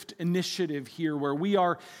initiative here where we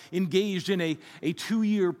are engaged in a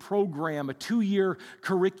 2-year program, a 2-year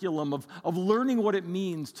curriculum of learning what it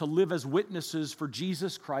means to live as witnesses for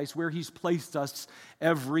Jesus Christ where He's placed us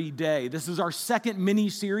every day. This is our second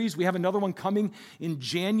mini-series. We have another one coming in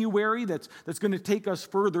January that's going to take us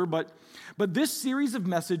further, but this series of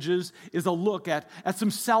messages is a look at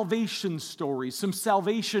some salvation stories, some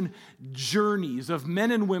salvation journeys of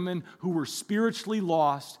men and women who were spiritually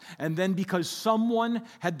lost, and then because someone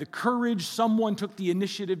had the courage, someone took the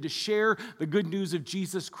initiative to share the good news of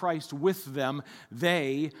Jesus Christ with them,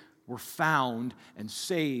 they were found and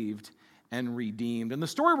saved and redeemed. And the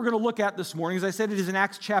story we're going to look at this morning, as I said, it is in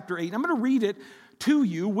Acts chapter 8. And I'm going to read it to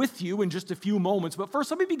you, with you, in just a few moments. But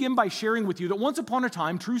first, let me begin by sharing with you that once upon a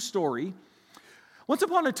time, true story, once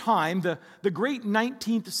upon a time, the great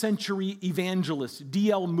 19th century evangelist,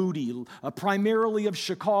 D.L. Moody, primarily of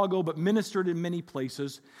Chicago, but ministered in many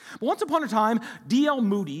places. But once upon a time, D.L.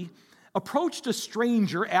 Moody approached a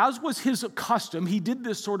stranger, as was his custom. He did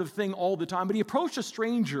this sort of thing all the time, but he approached a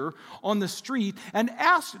stranger on the street and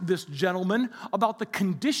asked this gentleman about the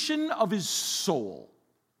condition of his soul.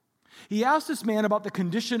 He asked this man about the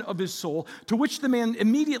condition of his soul, to which the man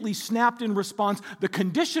immediately snapped in response, "The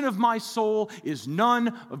condition of my soul is none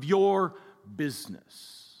of your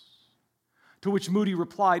business." To which Moody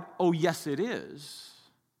replied, "Oh, yes, it is."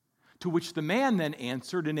 To which the man then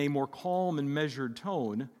answered in a more calm and measured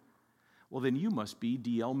tone, "Well, then you must be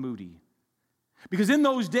D.L. Moody." Because in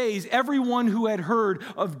those days, everyone who had heard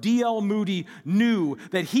of D.L. Moody knew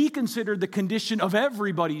that he considered the condition of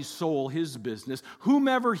everybody's soul his business.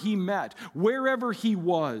 Whomever he met, wherever he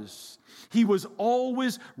was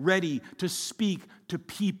always ready to speak to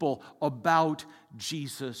people about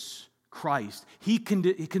Jesus Christ. He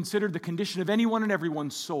considered the condition of anyone and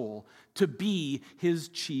everyone's soul to be his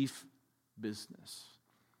chief business.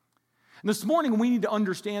 And this morning, we need to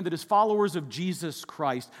understand that as followers of Jesus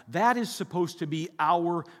Christ, that is supposed to be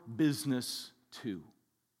our business too.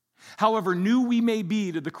 However new we may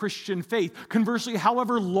be to the Christian faith, conversely,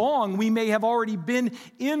 however long we may have already been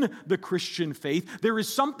in the Christian faith, there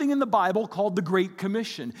is something in the Bible called the Great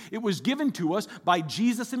Commission. It was given to us by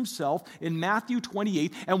Jesus himself in Matthew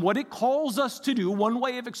 28, and what it calls us to do, one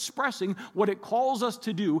way of expressing what it calls us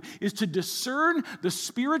to do, is to discern the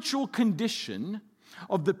spiritual condition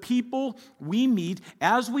of the people we meet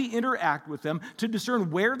as we interact with them, to discern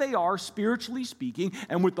where they are spiritually speaking,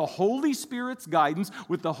 and with the Holy Spirit's guidance,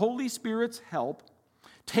 with the Holy Spirit's help,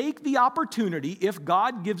 take the opportunity, if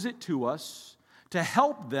God gives it to us, to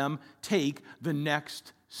help them take the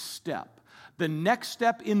next step. The next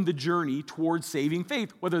step in the journey towards saving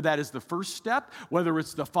faith, whether that is the first step, whether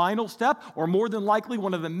it's the final step, or more than likely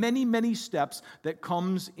one of the many, many steps that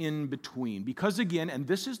comes in between. Because again, and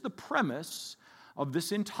this is the premise of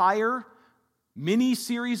this entire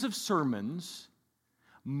mini-series of sermons,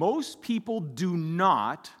 most people do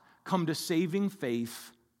not come to saving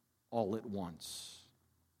faith all at once.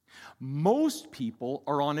 Most people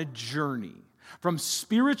are on a journey from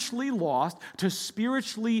spiritually lost to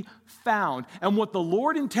spiritually found. And what the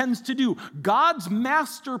Lord intends to do, God's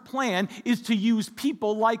master plan, is to use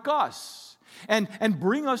people like us and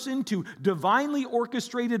bring us into divinely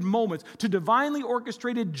orchestrated moments, to divinely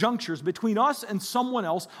orchestrated junctures between us and someone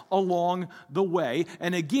else along the way.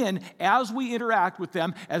 And again, as we interact with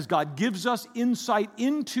them, as God gives us insight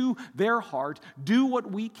into their heart, do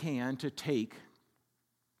what we can to take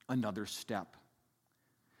another step.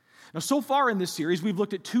 Now, so far in this series, we've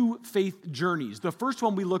looked at two faith journeys. The first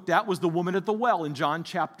one we looked at was the woman at the well in John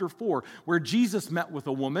chapter 4, where Jesus met with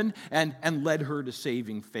a woman and led her to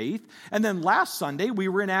saving faith. And then last Sunday, we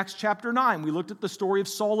were in Acts chapter 9. We looked at the story of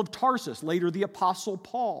Saul of Tarsus, later the Apostle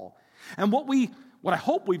Paul. And what I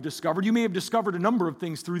hope we've discovered, you may have discovered a number of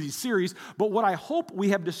things through these series, but what I hope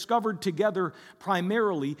we have discovered together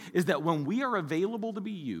primarily is that when we are available to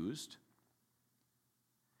be used,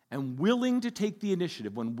 and willing to take the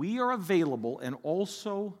initiative, when we are available and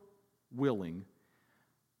also willing,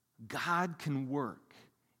 God can work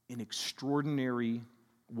in extraordinary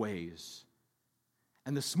ways.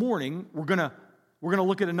 And this morning, we're going to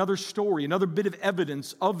look at another story, another bit of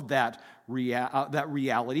evidence of that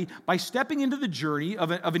reality by stepping into the journey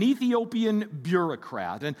of an Ethiopian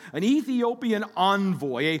bureaucrat, an Ethiopian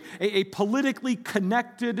envoy, a politically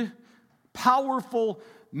connected, powerful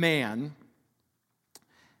man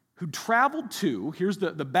who traveled to, here's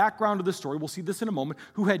the background of the story, we'll see this in a moment,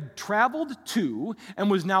 who had traveled to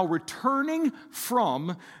and was now returning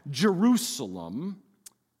from Jerusalem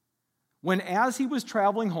when as he was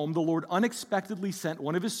traveling home, the Lord unexpectedly sent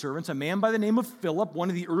one of his servants, a man by the name of Philip, one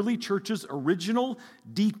of the early church's original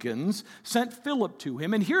deacons, sent Philip to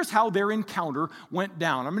him. And here's how their encounter went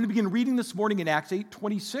down. I'm going to begin reading this morning in Acts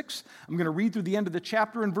 8:26. I'm going to read through the end of the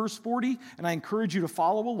chapter in verse 40, and I encourage you to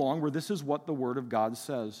follow along where this is what the Word of God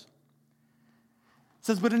says. It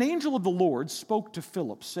says, "But an angel of the Lord spoke to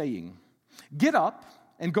Philip, saying, 'Get up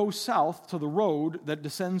and go south to the road that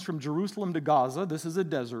descends from Jerusalem to Gaza.' This is a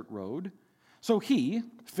desert road." So he,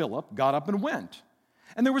 Philip, got up and went.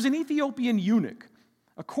 And there was an Ethiopian eunuch,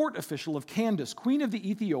 a court official of Candace, queen of the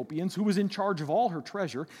Ethiopians, who was in charge of all her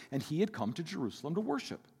treasure, and he had come to Jerusalem to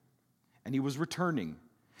worship. And he was returning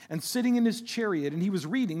and sitting in his chariot, and he was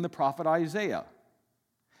reading the prophet Isaiah.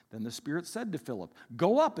 Then the Spirit said to Philip,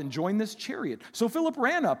 "Go up and join this chariot." So Philip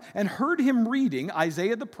ran up and heard him reading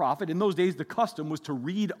Isaiah the prophet. In those days, the custom was to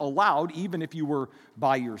read aloud, even if you were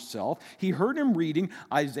by yourself. He heard him reading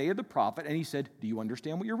Isaiah the prophet, and he said, "Do you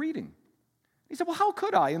understand what you're reading?" He said, "Well, how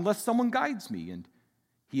could I unless someone guides me?" And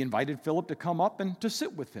he invited Philip to come up and to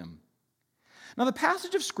sit with him. Now, the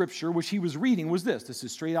passage of Scripture which he was reading was this. This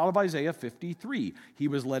is straight out of Isaiah 53. "He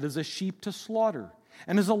was led as a sheep to slaughter,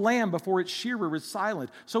 and as a lamb before its shearer is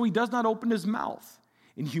silent, so he does not open his mouth.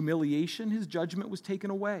 In humiliation his judgment was taken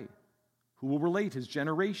away. Who will relate his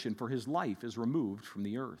generation, for his life is removed from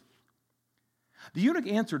the earth?" The eunuch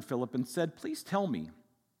answered Philip and said, "Please tell me,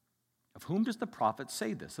 of whom does the prophet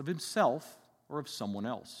say this, of himself or of someone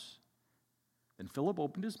else?" Then Philip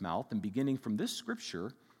opened his mouth, and beginning from this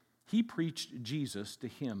scripture, he preached Jesus to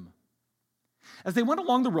him. As they went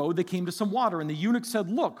along the road, they came to some water, and the eunuch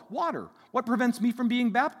said, "Look, water, what prevents me from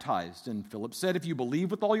being baptized?" And Philip said, "If you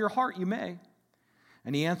believe with all your heart, you may."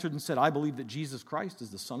 And he answered and said, "I believe that Jesus Christ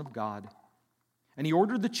is the Son of God." And he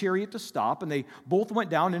ordered the chariot to stop, and they both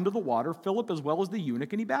went down into the water, Philip as well as the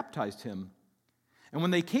eunuch, and he baptized him. And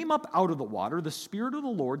when they came up out of the water, the Spirit of the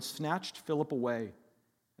Lord snatched Philip away.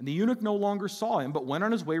 And the eunuch no longer saw him, but went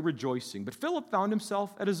on his way rejoicing. But Philip found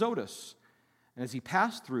himself at Azotus. And as he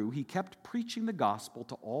passed through, he kept preaching the gospel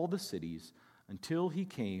to all the cities until he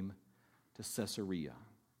came to Caesarea.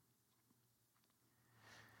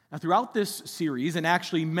 Now, throughout this series, and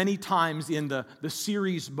actually many times in the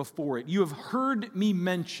series before it, you have heard me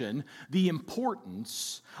mention the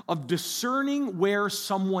importance of discerning where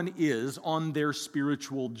someone is on their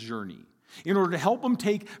spiritual journey. In order to help them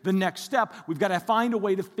take the next step, we've got to find a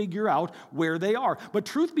way to figure out where they are. But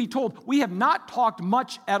truth be told, we have not talked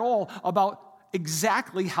much at all about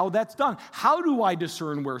exactly how that's done. How do I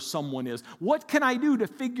discern where someone is? What can I do to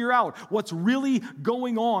figure out what's really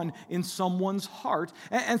going on in someone's heart?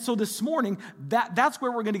 And so this morning, that's where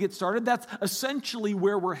we're going to get started. That's essentially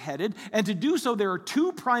where we're headed. And to do so, there are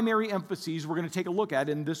two primary emphases we're going to take a look at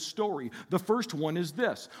in this story. The first one is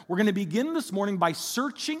this. We're going to begin this morning by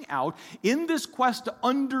searching out, in this quest to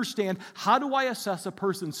understand how do I assess a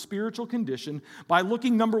person's spiritual condition, by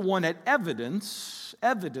looking, number one, at evidence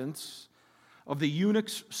of the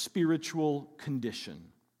eunuch's spiritual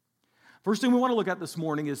condition. First thing we want to look at this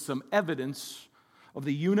morning is some evidence of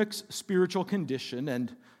the eunuch's spiritual condition.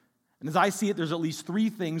 And as I see it, there's at least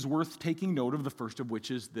three things worth taking note of, the first of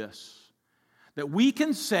which is this. That we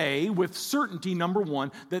can say with certainty, number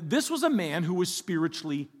one, that this was a man who was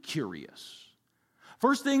spiritually curious.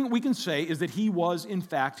 First thing we can say is that he was, in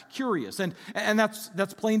fact, curious. And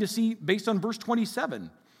that's plain to see based on verse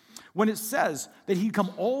 27. When it says that he'd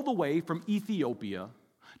come all the way from Ethiopia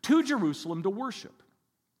to Jerusalem to worship.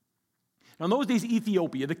 Now, in those days,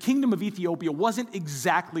 Ethiopia, the kingdom of Ethiopia, wasn't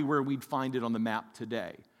exactly where we'd find it on the map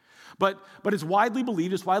today. But it's widely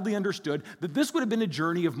believed, it's widely understood, that this would have been a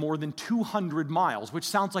journey of more than 200 miles, which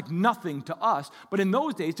sounds like nothing to us. But in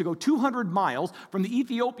those days, to go 200 miles from the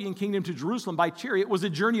Ethiopian kingdom to Jerusalem by chariot was a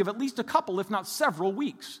journey of at least a couple, if not several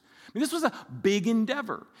weeks. I mean, this was a big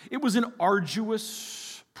endeavor. It was an arduous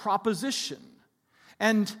proposition.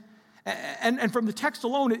 And from the text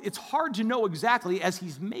alone, it's hard to know exactly, as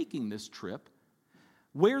he's making this trip,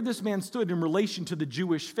 where this man stood in relation to the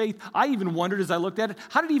Jewish faith. I even wondered as I looked at it,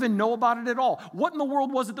 how did he even know about it at all? What in the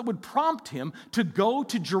world was it that would prompt him to go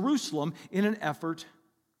to Jerusalem in an effort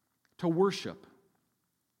to worship?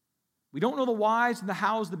 We don't know the whys and the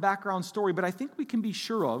hows, the background story, but I think what we can be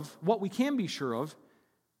sure of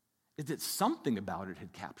is that something about it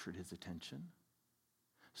had captured his attention.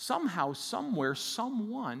 Somehow, somewhere,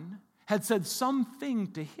 someone had said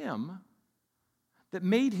something to him that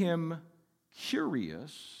made him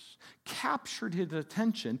curious, captured his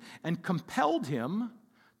attention, and compelled him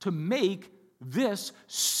to make this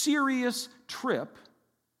serious trip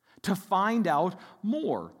to find out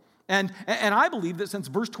more. And I believe that since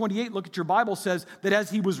verse 28, look at your Bible, says that as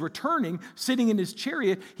he was returning, sitting in his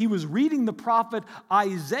chariot, he was reading the prophet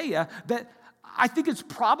Isaiah, that I think it's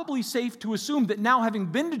probably safe to assume that now having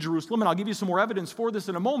been to Jerusalem, and I'll give you some more evidence for this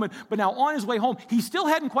in a moment, but now on his way home, he still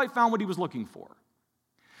hadn't quite found what he was looking for.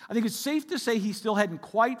 I think it's safe to say he still hadn't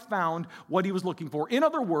quite found what he was looking for. In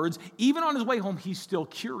other words, even on his way home, he's still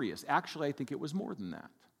curious. Actually, I think it was more than that.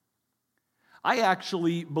 I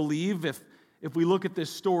actually believe if we look at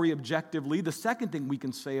this story objectively, the second thing we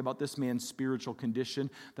can say about this man's spiritual condition,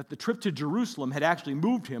 that the trip to Jerusalem had actually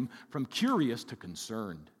moved him from curious to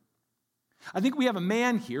concerned. I think we have a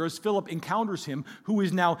man here, as Philip encounters him, who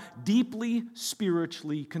is now deeply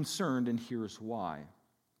spiritually concerned, and here's why.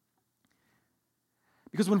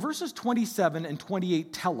 Because when verses 27 and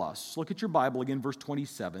 28 tell us, look at your Bible again, verse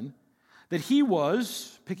 27, that he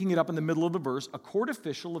was, picking it up in the middle of the verse, a court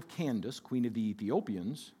official of Candace, queen of the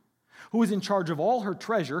Ethiopians, who was in charge of all her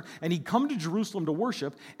treasure, and he'd come to Jerusalem to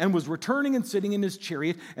worship and was returning and sitting in his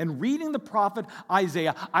chariot and reading the prophet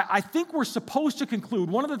Isaiah. I think we're supposed to conclude,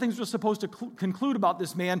 one of the things we're supposed to conclude about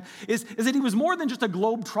this man is that he was more than just a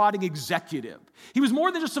globe-trotting executive. He was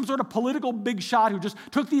more than just some sort of political big shot who just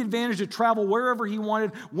took the advantage to travel wherever he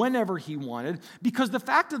wanted, whenever he wanted, because the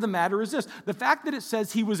fact of the matter is this, the fact that it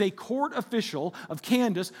says he was a court official of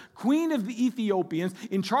Candace, queen of the Ethiopians,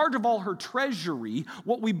 in charge of all her treasury,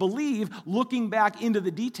 what we believe, looking back into the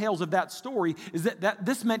details of that story, is that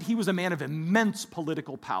this meant he was a man of immense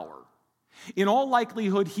political power. In all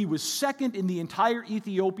likelihood, he was second in the entire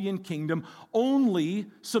Ethiopian kingdom, only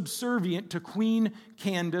subservient to Queen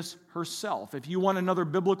Candace herself. If you want another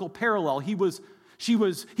biblical parallel, he was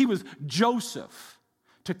Joseph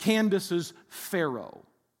to Candace's Pharaoh.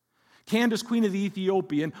 Candace, queen of the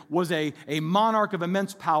Ethiopian, was a monarch of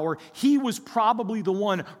immense power. He was probably the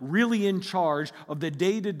one really in charge of the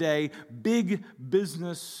day-to-day big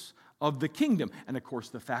business of the kingdom. And of course,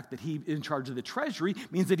 the fact that he's in charge of the treasury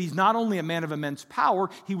means that he's not only a man of immense power,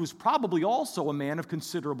 he was probably also a man of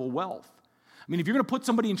considerable wealth. I mean, if you're going to put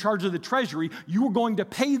somebody in charge of the treasury, you are going to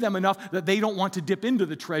pay them enough that they don't want to dip into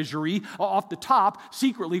the treasury off the top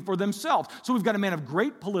secretly for themselves. So we've got a man of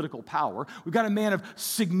great political power. We've got a man of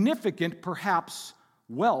significant, perhaps,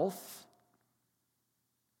 wealth.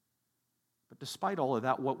 But despite all of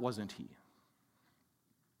that, what wasn't he?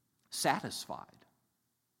 Satisfied.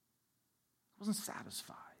 He wasn't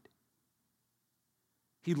satisfied.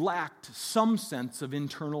 He lacked some sense of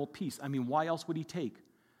internal peace. I mean, why else would he take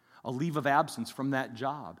a leave of absence from that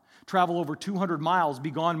job, travel over 200 miles,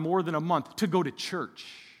 be gone more than a month to go to church?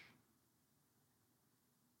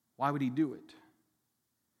 Why would he do it?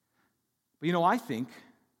 But I think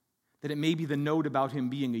that it may be the note about him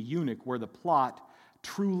being a eunuch where the plot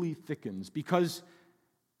truly thickens, because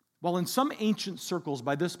while in some ancient circles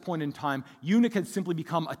by this point in time, eunuch had simply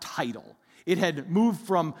become a title. It had moved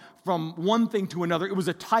from one thing to another. It was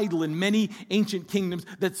a title in many ancient kingdoms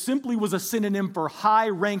that simply was a synonym for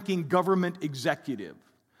high-ranking government executive,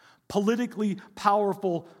 politically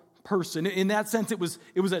powerful person. In that sense, it was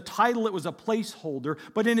a title, it was a placeholder,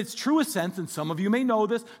 but in its truest sense, and some of you may know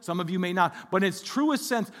this, some of you may not, but in its truest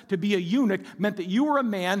sense, to be a eunuch meant that you were a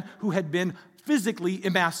man who had been physically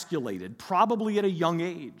emasculated, probably at a young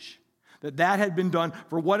age. That had been done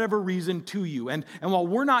for whatever reason to you. And while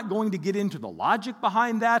we're not going to get into the logic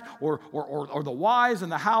behind that or the whys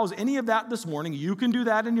and the hows, any of that this morning, you can do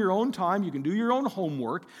that in your own time. You can do your own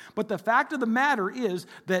homework. But the fact of the matter is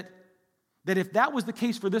that if that was the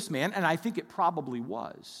case for this man, and I think it probably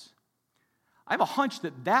was, I have a hunch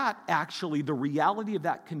that actually, the reality of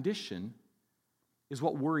that condition is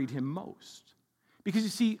what worried him most. Because you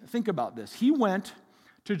see, think about this. He went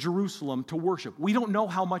to Jerusalem to worship. We don't know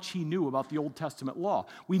how much he knew about the Old Testament law.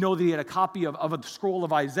 We know that he had a copy of a scroll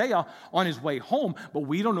of Isaiah on his way home, but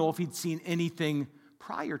we don't know if he'd seen anything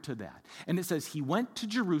prior to that. And it says he went to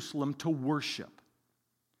Jerusalem to worship.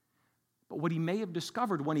 But what he may have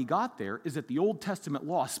discovered when he got there is that the Old Testament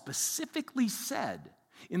law specifically said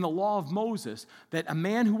in the law of Moses that a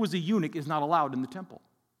man who was a eunuch is not allowed in the temple,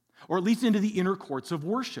 or at least into the inner courts of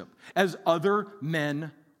worship, as other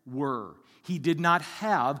men were. He did not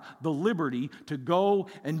have the liberty to go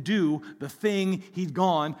and do the thing he'd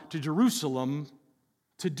gone to Jerusalem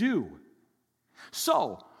to do.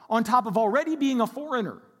 So, on top of already being a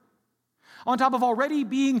foreigner, on top of already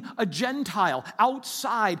being a Gentile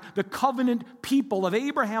outside the covenant people of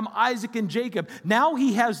Abraham, Isaac, and Jacob, now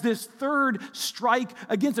he has this third strike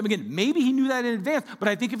against him. Again, maybe he knew that in advance, but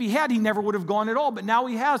I think if he had, he never would have gone at all. But now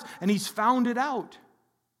he has, and he's found it out.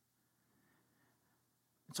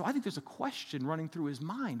 So I think there's a question running through his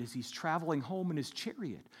mind as he's traveling home in his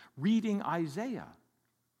chariot, reading Isaiah.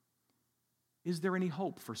 is there any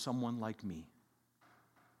hope for someone like me?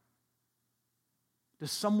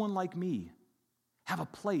 Does someone like me have a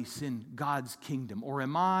place in God's kingdom, or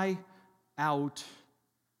am I out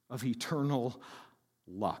of eternal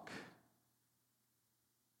luck?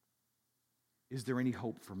 Is there any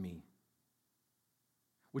hope for me?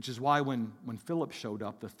 Which is why when Philip showed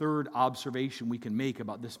up, the third observation we can make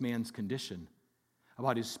about this man's condition,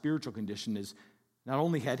 about his spiritual condition, is not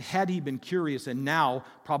only had he been curious and now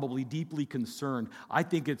probably deeply concerned, I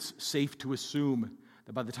think it's safe to assume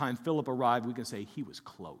that by the time Philip arrived, we can say he was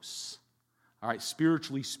close. All right,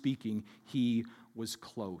 spiritually speaking, he was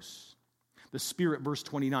close. The Spirit, verse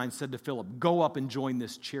 29, said to Philip, "Go up and join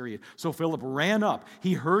this chariot." So Philip ran up.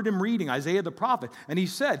 He heard him reading Isaiah the prophet, and he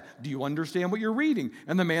said, "Do you understand what you're reading?"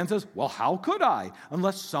 And the man says, "Well, how could I,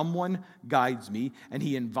 unless someone guides me?" And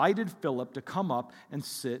he invited Philip to come up and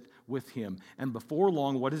sit with him. And before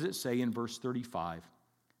long, what does it say in verse 35?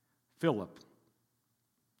 Philip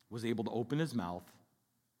was able to open his mouth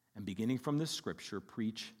and, beginning from this scripture,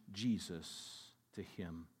 preach Jesus to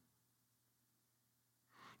him.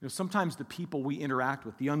 You know, sometimes the people we interact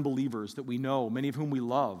with, the unbelievers that we know, many of whom we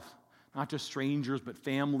love, not just strangers, but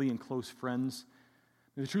family and close friends,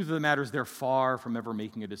 the truth of the matter is they're far from ever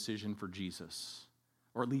making a decision for Jesus.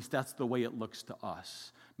 Or at least that's the way it looks to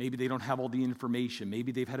us. Maybe they don't have all the information.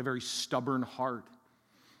 Maybe they've had a very stubborn heart,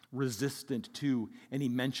 resistant to any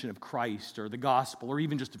mention of Christ or the gospel or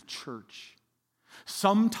even just of church.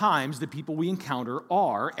 Sometimes the people we encounter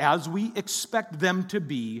are, as we expect them to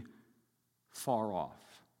be, far off.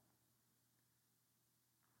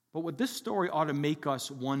 But what this story ought to make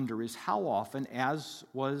us wonder is how often, as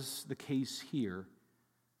was the case here,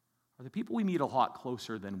 are the people we meet a lot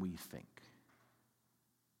closer than we think?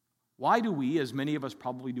 Why do we, as many of us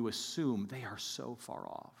probably do, assume they are so far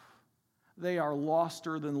off? They are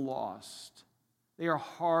loster than lost. They are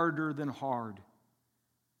harder than hard.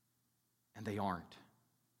 And they aren't.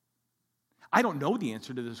 I don't know the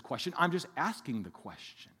answer to this question. I'm just asking the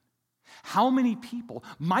question. How many people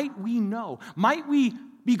might we know? Might we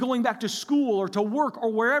be going back to school or to work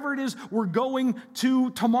or wherever it is we're going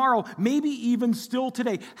to tomorrow, maybe even still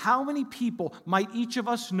today? How many people might each of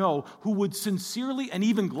us know who would sincerely and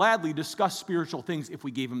even gladly discuss spiritual things if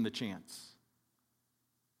we gave them the chance?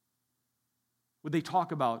 Would they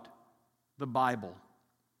talk about the Bible?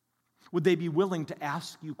 Would they be willing to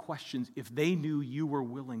ask you questions if they knew you were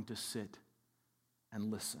willing to sit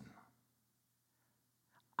and listen?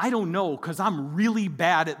 I don't know, because I'm really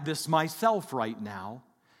bad at this myself right now,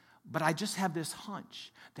 but I just have this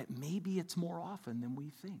hunch that maybe it's more often than we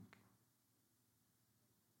think.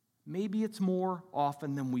 Maybe it's more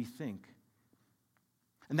often than we think.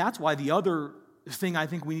 And that's why the other thing I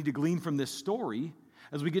think we need to glean from this story,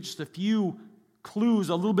 as we get just a few clues,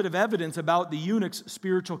 a little bit of evidence about the eunuch's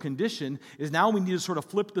spiritual condition, is now we need to sort of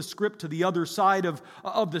flip the script to the other side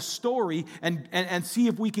of the story and see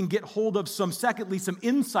if we can get hold of some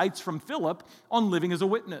insights from Philip on living as a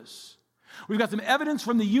witness. We've got some evidence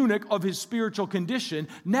from the eunuch of his spiritual condition.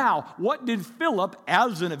 Now, what did Philip,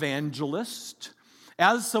 as an evangelist,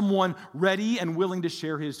 as someone ready and willing to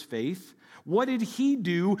share his faith, what did he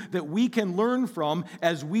do that we can learn from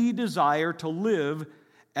as we desire to live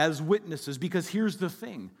as witnesses? Because here's the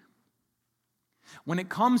thing. When it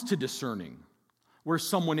comes to discerning where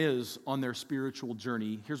someone is on their spiritual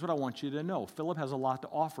journey, here's what I want you to know. Philip has a lot to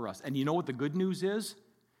offer us. And you know what the good news is?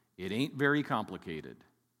 It ain't very complicated.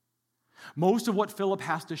 Most of what Philip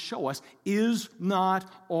has to show us is not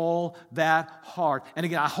all that hard. And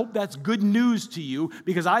again, I hope that's good news to you,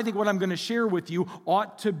 because I think what I'm going to share with you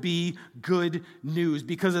ought to be good news.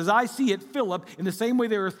 Because as I see it, Philip, in the same way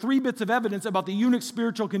there are 3 bits of evidence about the eunuch's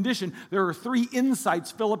spiritual condition, there are 3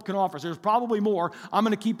 insights Philip can offer. So there's probably more. I'm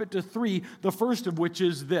going to keep it to 3, the first of which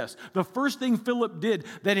is this. The first thing Philip did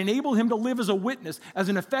that enabled him to live as a witness, as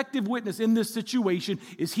an effective witness in this situation,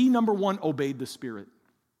 is he, number 1, obeyed the Spirit.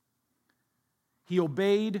 He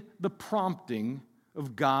obeyed the prompting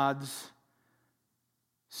of God's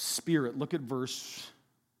Spirit. Look at verse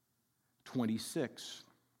 26.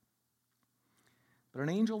 But an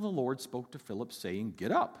angel of the Lord spoke to Philip, saying,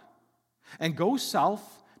 "Get up and go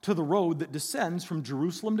south to the road that descends from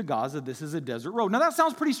Jerusalem to Gaza. This is a desert road." Now that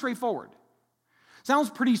sounds pretty straightforward.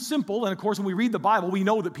 Sounds pretty simple, and of course when we read the Bible, we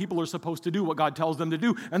know that people are supposed to do what God tells them to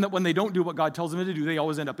do, and that when they don't do what God tells them to do, they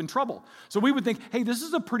always end up in trouble. So we would think, hey, this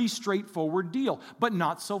is a pretty straightforward deal, but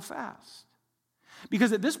not so fast.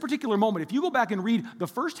 Because at this particular moment, if you go back and read the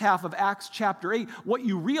first half of Acts chapter 8, what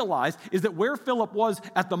you realize is that where Philip was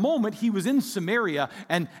at the moment, he was in Samaria,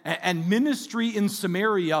 and ministry in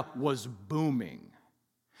Samaria was booming.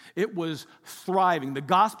 It was thriving. The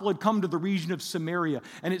gospel had come to the region of Samaria.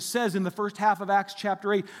 And it says in the first half of Acts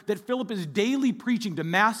chapter 8 that Philip is daily preaching to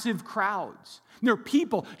massive crowds. And there are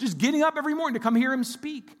people just getting up every morning to come hear him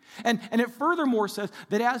speak. And it furthermore says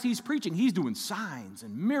that as he's preaching, he's doing signs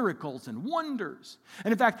and miracles and wonders.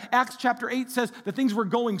 And in fact, Acts chapter 8 says that things were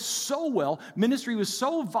going so well, ministry was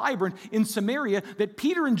so vibrant in Samaria that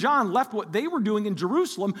Peter and John left what they were doing in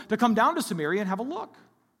Jerusalem to come down to Samaria and have a look.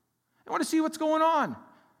 I want to see what's going on,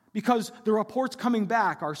 because the reports coming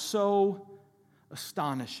back are so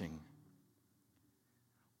astonishing.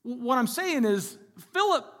 What I'm saying is,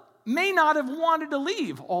 Philip may not have wanted to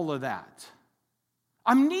leave all of that.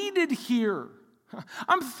 I'm needed here.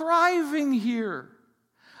 I'm thriving here.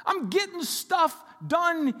 I'm getting stuff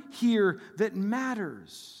done here that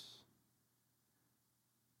matters.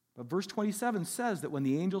 But verse 27 says that when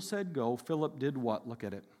the angel said go, Philip did what? Look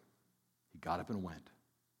at it. He got up and went.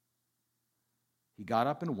 He got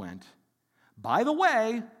up and went, by the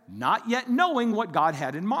way, not yet knowing what God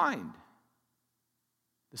had in mind.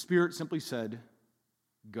 The Spirit simply said,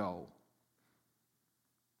 go.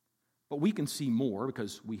 But we can see more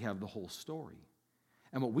because we have the whole story.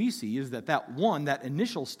 And what we see is that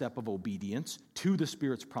initial step of obedience to the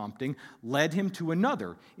Spirit's prompting led him to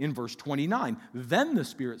another in verse 29. Then the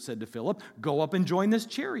Spirit said to Philip, go up and join this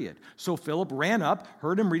chariot. So Philip ran up,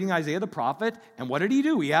 heard him reading Isaiah the prophet, and what did he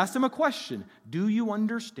do? He asked him a question. Do you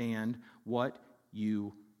understand what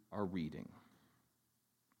you are reading?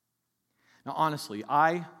 Now, honestly,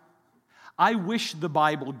 I wish the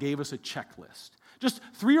Bible gave us a checklist. Just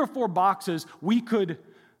 3 or 4 boxes we could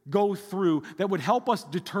go through that would help us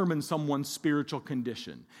determine someone's spiritual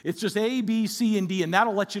condition. It's just A, B, C, and D, and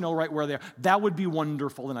that'll let you know right where they are. That would be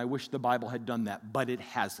wonderful, and I wish the Bible had done that, but it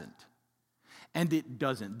hasn't. And it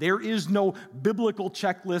doesn't. There is no biblical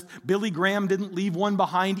checklist. Billy Graham didn't leave one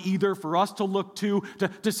behind either for us to look to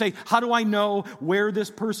say, how do I know where this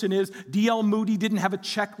person is? D.L. Moody didn't have a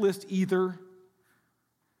checklist either.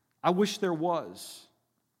 I wish there was.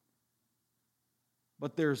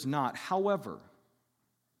 But there's not. However,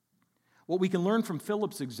 what we can learn from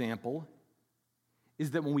Philip's example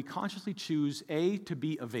is that when we consciously choose, A, to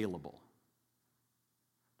be available,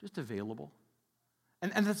 just available,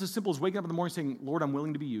 and that's as simple as waking up in the morning saying, Lord, I'm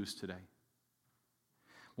willing to be used today.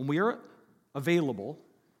 When we are available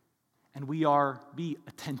and we are be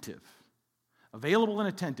attentive, available and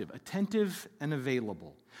attentive and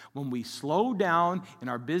available. When we slow down in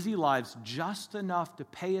our busy lives just enough to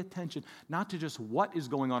pay attention, not to just what is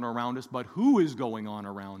going on around us, but who is going on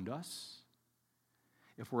around us.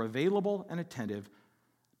 If we're available and attentive,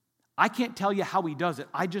 I can't tell you how he does it.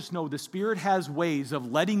 I just know the Spirit has ways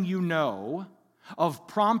of letting you know, of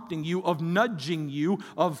prompting you, of nudging you,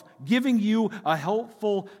 of giving you a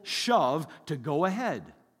helpful shove to go ahead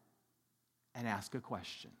and ask a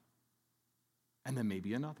question. And then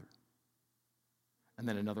maybe another. And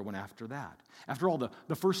then another one after that. After all,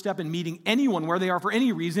 the first step in meeting anyone where they are for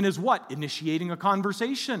any reason is what? Initiating a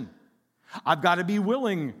conversation. I've got to be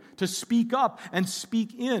willing to speak up and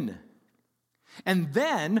speak in. And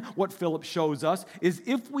then what Philip shows us is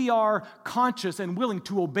if we are conscious and willing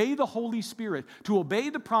to obey the Holy Spirit, to obey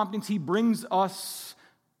the promptings he brings our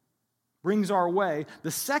way,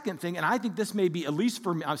 the second thing, and I think this may be, at least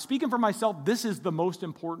for me, I'm speaking for myself, this is the most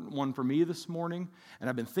important one for me this morning, and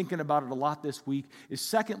I've been thinking about it a lot this week, is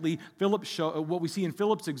secondly, what we see in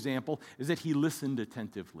Philip's example is that he listened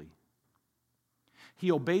attentively.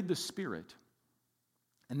 He obeyed the Spirit,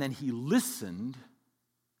 and then he listened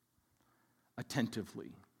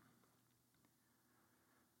attentively.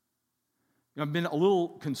 I've been a little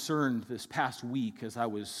concerned this past week as I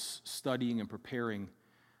was studying and preparing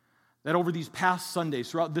that over these past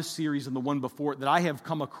Sundays, throughout this series and the one before it, that I have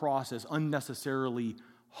come across as unnecessarily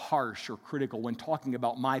harsh or critical when talking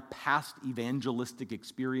about my past evangelistic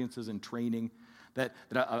experiences and training, that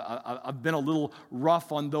I've been a little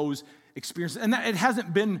rough on those experiences. And that it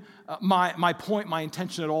hasn't been my point, my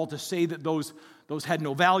intention at all to say that those had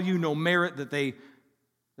no value, no merit, that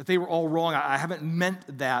they were all wrong. I haven't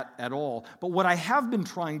meant that at all. But what I have been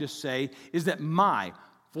trying to say is that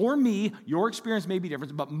for me, your experience may be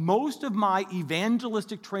different, but most of my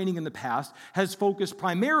evangelistic training in the past has focused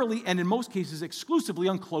primarily and in most cases exclusively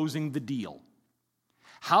on closing the deal.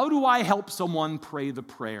 How do I help someone pray the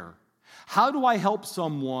prayer? How do I help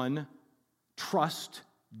someone trust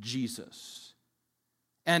Jesus?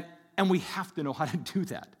 And we have to know how to do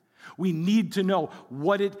that. We need to know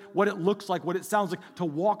what it looks like, what it sounds like to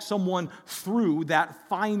walk someone through that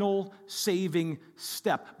final saving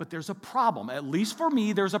step. But there's a problem. At least for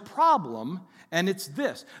me, there's a problem, and it's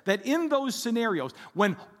this, that in those scenarios,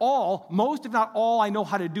 when most if not all I know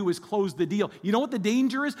how to do is close the deal, you know what the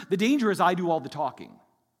danger is? The danger is I do all the talking.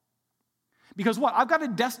 Because what? I've got a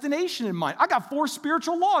destination in mind. I got 4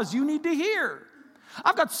 spiritual laws you need to hear.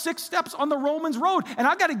 I've got 6 steps on the Romans road, and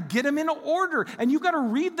I've got to get them in order, and you've got to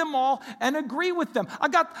read them all and agree with them. I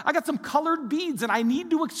got some colored beads, and I need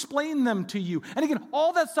to explain them to you. And again,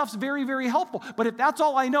 all that stuff's very, very helpful. But if that's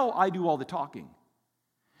all I know, I do all the talking.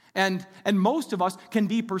 And most of us can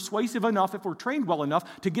be persuasive enough, if we're trained well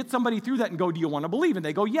enough, to get somebody through that and go, do you want to believe? And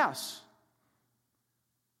they go, yes.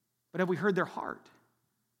 But have we heard their heart?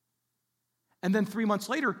 And then 3 months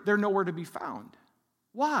later, they're nowhere to be found.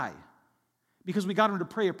 Why? Because we got them to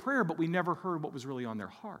pray a prayer, but we never heard what was really on their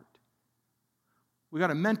heart. We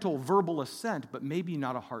got a mental, verbal assent, but maybe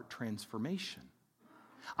not a heart transformation.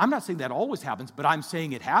 I'm not saying that always happens, but I'm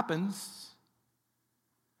saying it happens.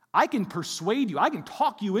 I can persuade you, I can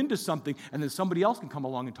talk you into something, and then somebody else can come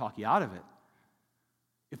along and talk you out of it.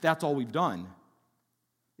 If that's all we've done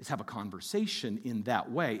is have a conversation in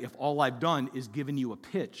that way, if all I've done is given you a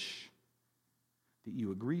pitch that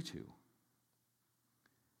you agree to.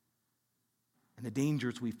 And the danger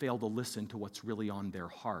is we fail to listen to what's really on their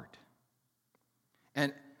heart.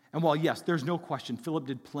 And while, yes, there's no question, Philip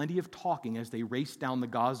did plenty of talking as they raced down the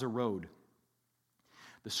Gaza road,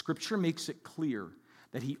 the scripture makes it clear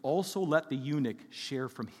that he also let the eunuch share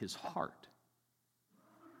from his heart.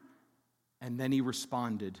 And then he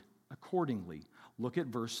responded accordingly. Look at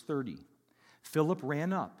verse 30. Philip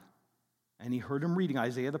ran up, and he heard him reading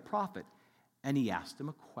Isaiah the prophet, and he asked him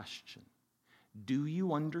a question. Do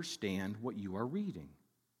you understand what you are reading?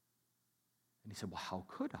 And he said, well, how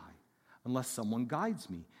could I, unless someone guides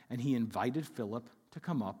me? And he invited Philip to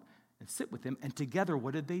come up and sit with him. And together,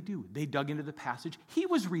 what did they do? They dug into the passage he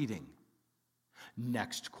was reading.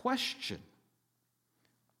 Next question.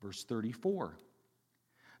 Verse 34.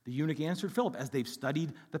 The eunuch answered Philip, as they've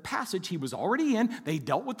studied the passage he was already in, they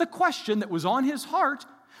dealt with the question that was on his heart.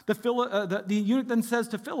 The eunuch then says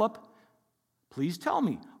to Philip, please tell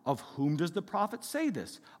me, of whom does the prophet say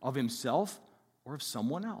this? Of himself or of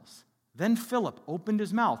someone else? Then Philip opened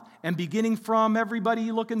his mouth, and beginning from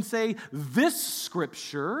everybody look and say, this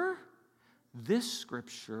scripture,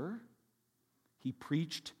 he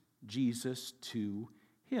preached Jesus to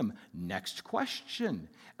him. Next question.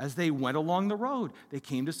 As they went along the road, they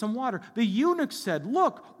came to some water. The eunuch said,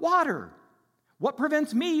 look, water. What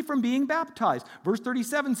prevents me from being baptized? Verse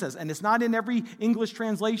 37 says, and it's not in every English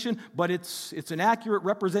translation, but it's an accurate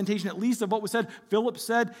representation at least of what was said. Philip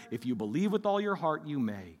said, if you believe with all your heart, you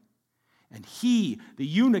may. And he, the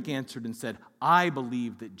eunuch, answered and said, I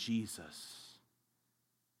believe that Jesus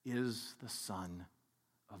is the Son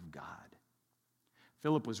of God.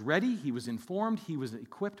 Philip was ready, he was informed, he was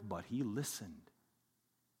equipped, but he listened.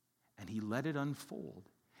 And he let it unfold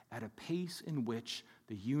at a pace in which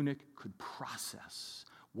the eunuch could process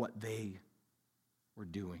what they were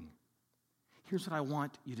doing. Here's what I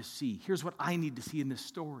want you to see. Here's what I need to see in this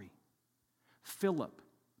story. Philip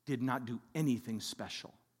did not do anything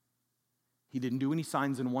special. He didn't do any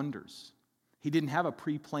signs and wonders. He didn't have a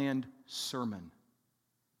pre-planned sermon.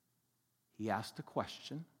 He asked a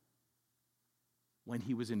question. When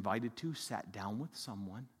he was invited to, sat down with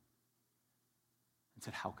someone and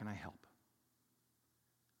said, how can I help?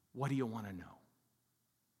 What do you want to know?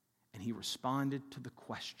 And he responded to the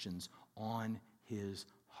questions on his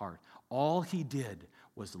heart. All he did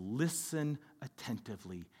was listen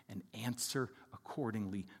attentively and answer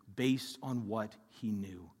accordingly based on what he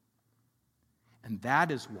knew. And that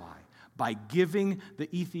is why, by giving the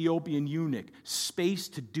Ethiopian eunuch space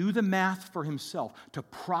to do the math for himself, to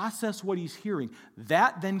process what he's hearing,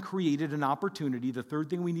 that then created an opportunity. The third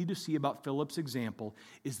thing we need to see about Philip's example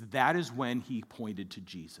is that is when he pointed to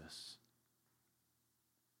Jesus.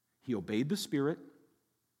 He obeyed the Spirit,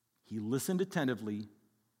 he listened attentively,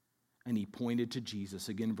 and he pointed to Jesus.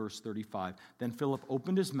 Again, verse 35. Then Philip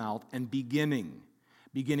opened his mouth, and beginning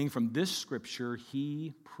from this scripture,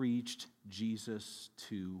 he preached Jesus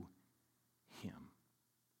to him.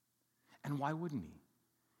 And why wouldn't he?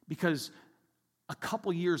 Because a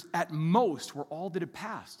couple years at most were all that had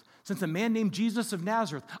passed since a man named Jesus of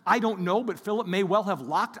Nazareth. I don't know, but Philip may well have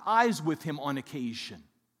locked eyes with him on occasion.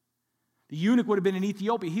 The eunuch would have been in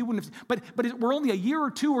Ethiopia. He wouldn't have, but we're only a year or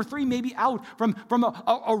 2 or 3 maybe out from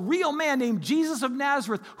a real man named Jesus of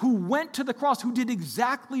Nazareth who went to the cross, who did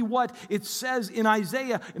exactly what it says in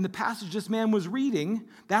Isaiah in the passage this man was reading.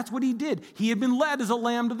 That's what he did. He had been led as a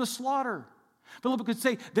lamb to the slaughter. Philip could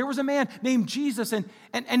say, there was a man named Jesus, and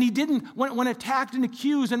he didn't, when attacked and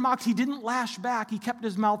accused and mocked, he didn't lash back. He kept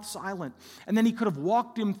his mouth silent. And then he could have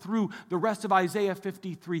walked him through the rest of Isaiah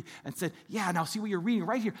 53 and said, yeah, now see what you're reading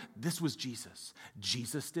right here. This was Jesus.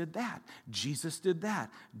 Jesus did that. Jesus did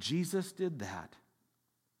that. Jesus did that.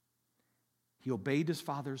 He obeyed his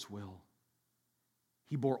Father's will.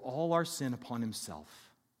 He bore all our sin upon himself.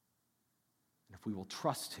 And if we will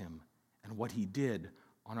trust him and what he did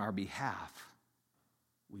on our behalf,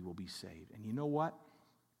 we will be saved. And you know what?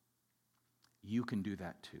 You can do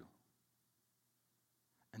that too.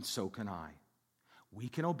 And so can I. We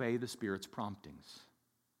can obey the Spirit's promptings.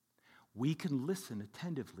 We can listen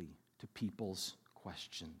attentively to people's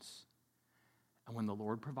questions. And when the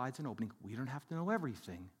Lord provides an opening, we don't have to know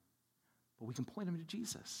everything, but we can point them to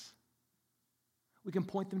Jesus. We can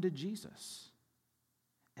point them to Jesus.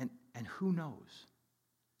 And who knows?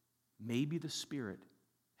 Maybe the Spirit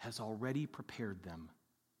has already prepared them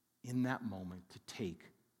in that moment to take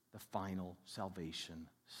the final salvation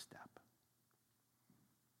step.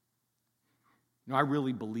 You know, I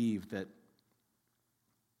really believe that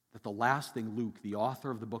the last thing Luke, the author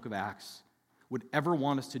of the book of Acts, would ever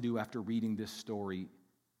want us to do after reading this story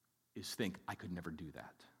is think, I could never do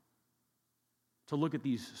that. To look at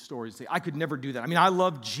these stories and say, I could never do that. I mean, I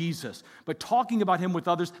love Jesus, but talking about him with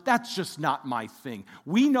others, that's just not my thing.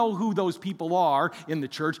 We know who those people are in the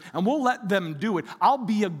church, and we'll let them do it. I'll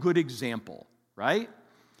be a good example, right?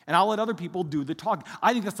 And I'll let other people do the talking.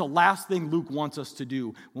 I think that's the last thing Luke wants us to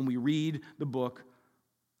do when we read the book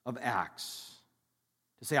of Acts.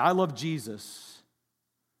 To say, I love Jesus,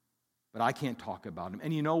 but I can't talk about him.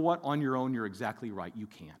 And you know what? On your own, you're exactly right. You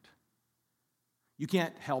can't.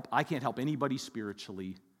 I can't help anybody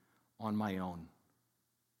spiritually on my own.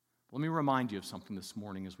 Let me remind you of something this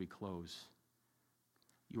morning as we close.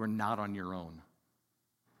 You are not on your own.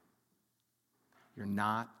 You're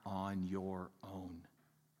not on your own.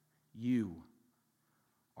 You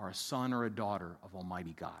are a son or a daughter of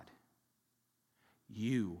Almighty God.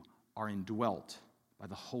 You are indwelt by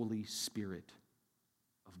the Holy Spirit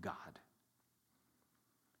of God.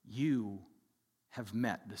 You have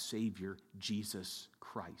met the Savior, Jesus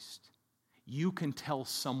Christ. You can tell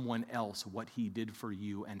someone else what he did for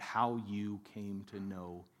you and how you came to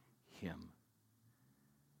know him.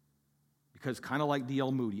 Because kind of like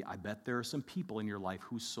D.L. Moody, I bet there are some people in your life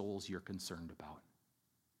whose souls you're concerned about.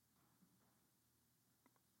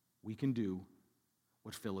 We can do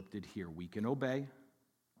what Philip did here. We can obey,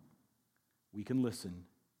 we can listen,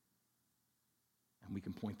 and we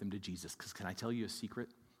can point them to Jesus. Because can I tell you a secret?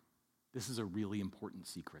 This is a really important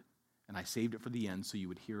secret, and I saved it for the end so you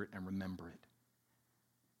would hear it and remember it.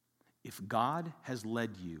 If God has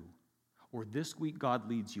led you, or this week God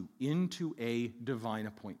leads you into a divine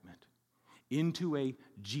appointment, into a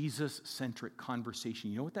Jesus-centric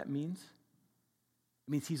conversation, you know what that means?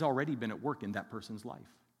 It means he's already been at work in that person's life.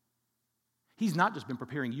 He's not just been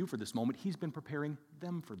preparing you for this moment, he's been preparing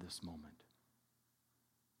them for this moment.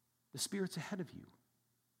 The Spirit's ahead of you,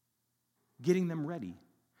 getting them ready.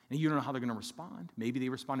 And you don't know how they're going to respond. Maybe they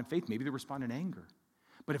respond in faith. Maybe they respond in anger.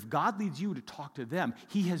 But if God leads you to talk to them,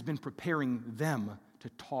 he has been preparing them to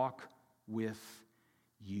talk with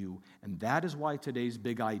you. And that is why today's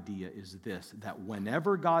big idea is this, that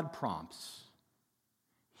whenever God prompts,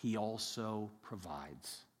 he also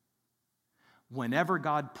provides. Whenever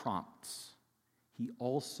God prompts, he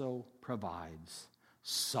also provides.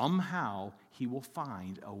 Somehow, he will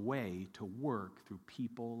find a way to work through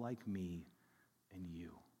people like me and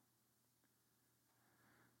you.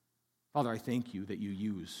 Father, I thank you that you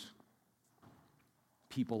use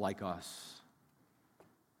people like us.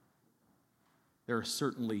 There are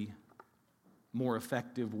certainly more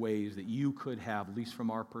effective ways that you could have, at least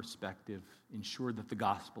from our perspective, ensure that the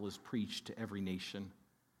gospel is preached to every nation,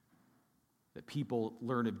 that people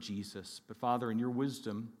learn of Jesus. But Father, in your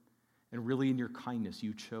wisdom and really in your kindness,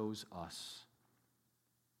 you chose us.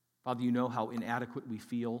 Father, you know how inadequate we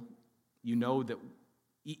feel. You know that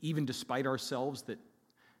even despite ourselves, that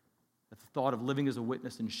the thought of living as a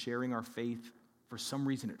witness and sharing our faith, for some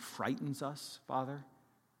reason it frightens us, Father.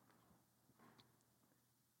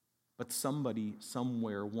 But somebody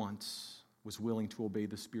somewhere once was willing to obey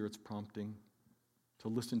the Spirit's prompting, to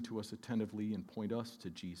listen to us attentively and point us to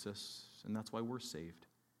Jesus, and that's why we're saved.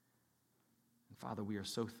 And Father, we are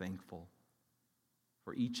so thankful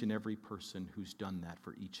for each and every person who's done that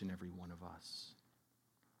for each and every one of us.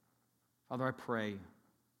 Father, I pray,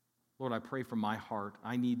 Lord, I pray from my heart,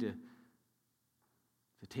 I need to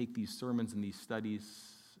take these sermons and these studies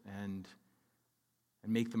and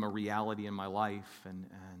make them a reality in my life, and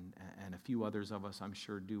a few others of us, I'm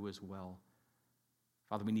sure, do as well.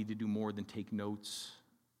 Father, we need to do more than take notes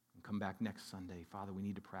and come back next Sunday. Father, we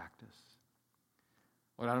need to practice.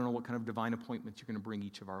 Lord, I don't know what kind of divine appointments you're going to bring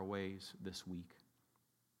each of our ways this week.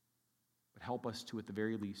 But help us to, at the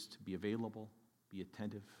very least, be available, be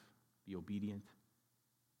attentive, be obedient,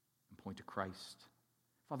 and point to Christ.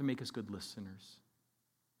 Father, make us good listeners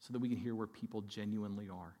so that we can hear where people genuinely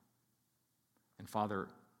are. And Father,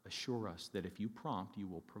 assure us that if you prompt, you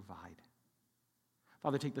will provide.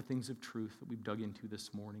 Father, take the things of truth that we've dug into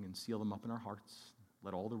this morning and seal them up in our hearts.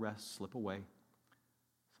 Let all the rest slip away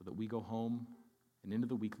so that we go home and into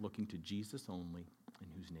the week looking to Jesus only, in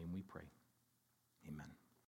whose name we pray. Amen.